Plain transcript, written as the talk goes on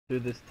through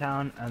this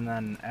town, and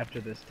then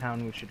after this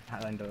town, we should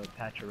find a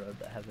patch of road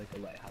that has like a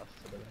lighthouse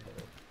to the right of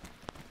it.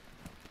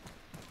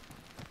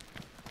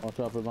 Watch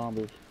out for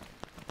zombies.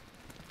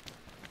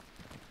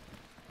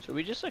 Should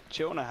we just like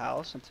chill in a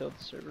house until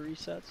the server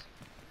resets?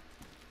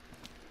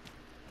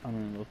 I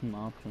mean, that's an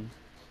option.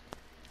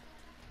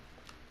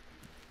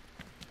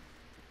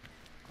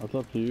 That's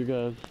up to you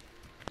guys.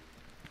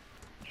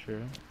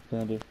 True.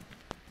 Sandy.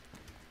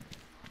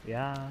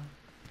 Yeah.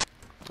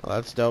 Well,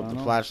 that's dope. The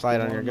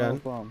flashlight on your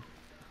gun.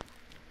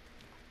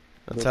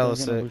 That's hella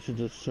sick. We should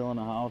just chill in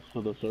a house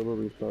till the server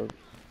restarts.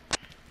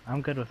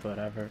 I'm good with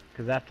whatever.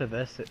 Cause after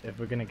this, if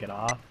we're gonna get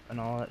off and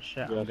all that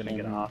shit, Yeah, I'm gonna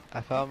get off.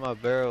 I found my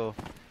barrel.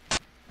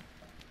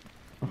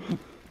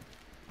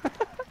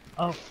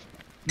 Oh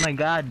my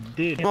god,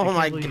 dude. Oh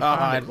my can't believe you found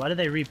God. it. Why did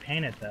they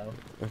repaint it though?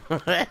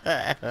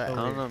 I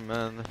don't know,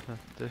 man.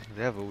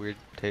 They have a weird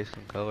taste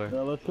in color.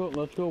 Yeah,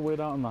 let's go wait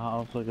out in the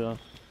house, I guess,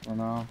 for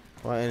now.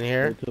 What, in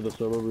here? Wait till the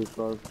server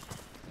restarts.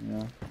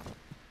 Yeah.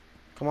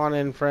 Come on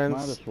in, Might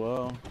friends. as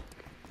well.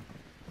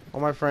 All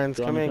my friends,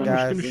 come in, I'm I'm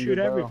guys. just gonna shoot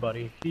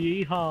everybody.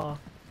 Yeehaw.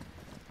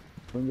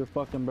 Bring your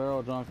fucking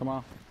barrel, John, come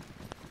on.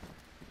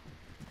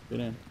 Get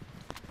in.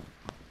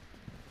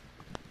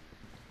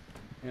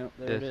 Yep,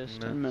 there it is.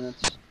 10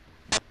 minutes.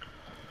 I'm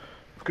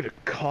gonna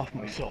cough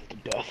myself to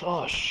death.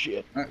 Oh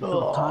shit. Alright,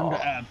 so time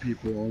to add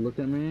people. Look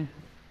at me.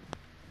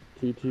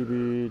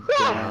 TTB,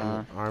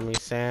 John. Army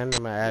Sand,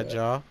 I'm gonna add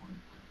y'all.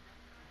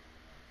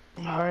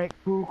 Alright,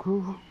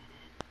 cool.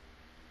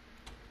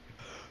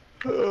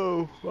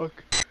 Oh,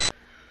 fuck.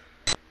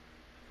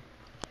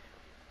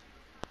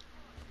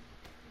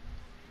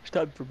 It's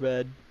time for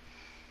bed.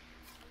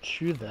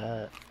 Chew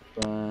that.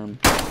 Um,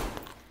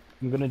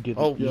 I'm gonna do the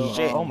Oh,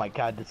 shit. Oh my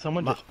god, did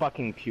someone just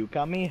fucking puke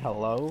on me?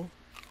 Hello?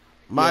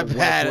 My Yeah,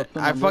 bad. what's the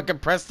I number? fucking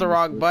pressed the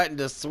wrong button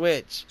to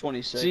switch.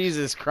 26.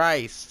 Jesus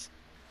Christ.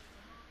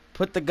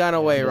 Put the gun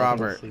away, I'm gonna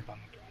Robert. sleep on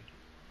the ground.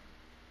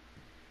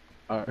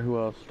 alright, who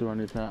else do I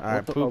need to add?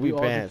 Alright, Are we poopy all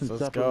just pants, in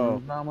let's separate go.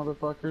 rooms now,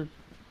 motherfuckers?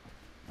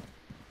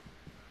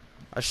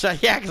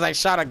 Yeah, because I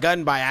shot a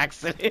gun by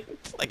accident.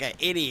 Like an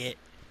idiot.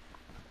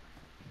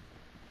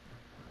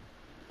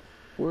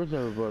 Where's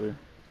everybody?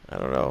 I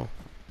don't know.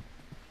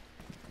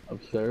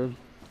 Upstairs?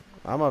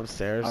 I'm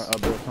upstairs.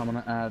 Abyss, I'm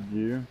gonna add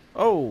you.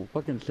 Oh,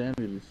 Fucking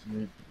Sandy's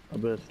sweet.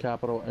 Abyss,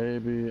 capital A,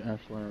 B, S,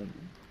 Larry.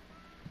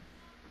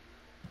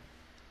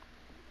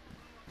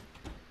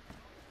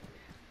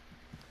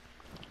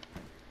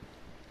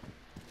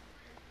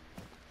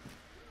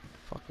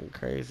 fucking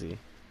crazy.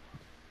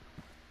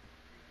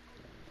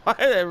 Why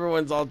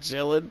everyone's all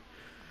chilling?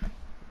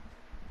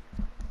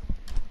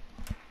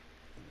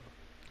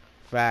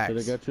 Facts. Did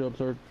I get you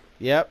absurd?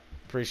 Yep,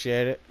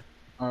 appreciate it.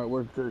 Alright,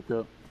 where's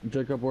Jacob?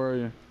 Jacob, where are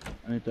you?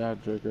 I need to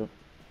add Jacob.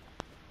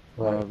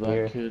 Right that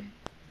here. kid,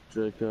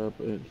 Jacob,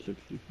 is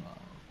 65.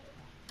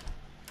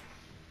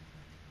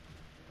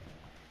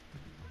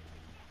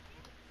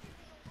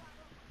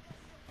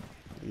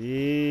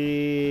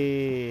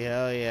 Yee,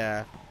 hell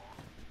yeah.